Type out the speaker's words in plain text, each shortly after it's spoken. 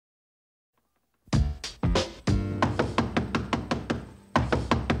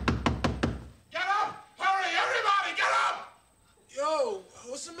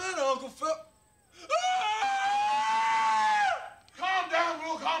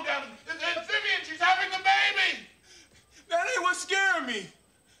me.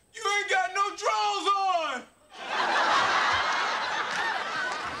 You ain't got no drawers on.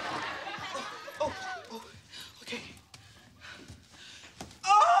 Okay.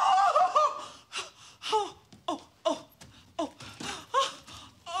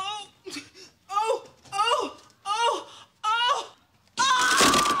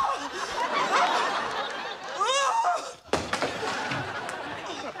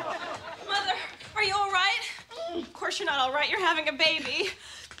 Mother, are you all right? Of course you're not all right. You're having a baby.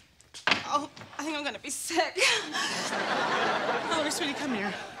 Oh, I think I'm gonna be sick. Hillary, sweetie, come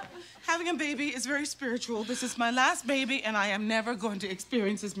here. Having a baby is very spiritual. This is my last baby, and I am never going to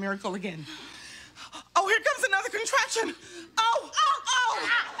experience this miracle again. Oh, here comes another contraction. Oh, oh, oh,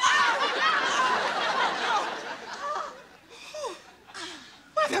 oh.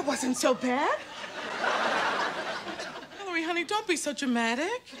 Well, that wasn't so bad. Hillary, honey, don't be so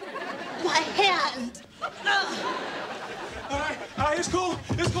dramatic. My hand. All right, it's cool.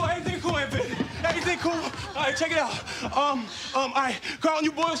 It's cool. Everything cool, everything cool. All right, check it out. All right, Carlton,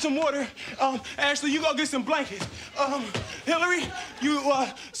 you boil some water. Ashley, you go get some blankets. Hillary, you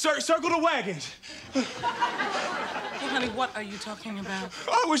circle the wagons. Hey, honey, what are you talking about?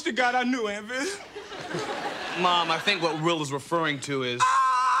 I wish to God I knew, Aunt Viv. Mom, I think what Will is referring to is... Oh,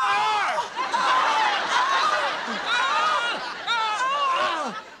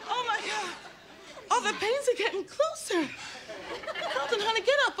 my God. Oh, the pains are getting closer. Carlton, honey,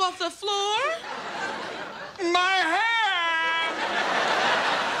 get up off the floor. My hand!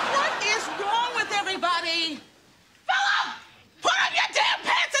 What is wrong with everybody? Philip, put on your damn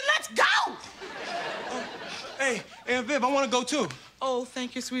pants and let's go! Hey, Aunt Viv, I want to go too. Oh,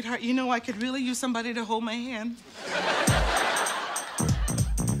 thank you, sweetheart. You know, I could really use somebody to hold my hand.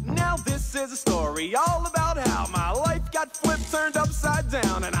 Now this is a story all about how my life got flipped, turned upside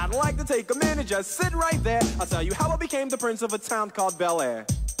down, and I'd like to take a minute, just sit right there. I'll tell you how I became the prince of a town called Bel Air.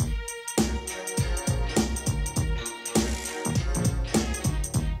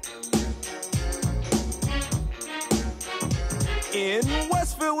 In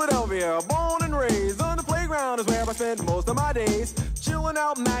West Philadelphia, born and raised, on the playground is where I spent most of my days. Chilling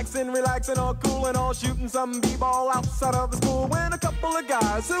out, maxing, relaxing, all cool and all, shooting some b-ball outside of the school. When a couple of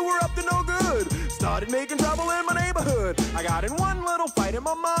guys who were up to no good started making trouble in my neighborhood. I got in one little fight and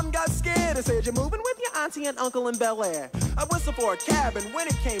my mom got scared and said, "You're moving with your auntie and uncle in Bel Air." I whistled for a cab, and when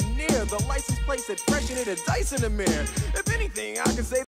it came near, the license plate said fresh and it had dice in the mirror. If anything, I could say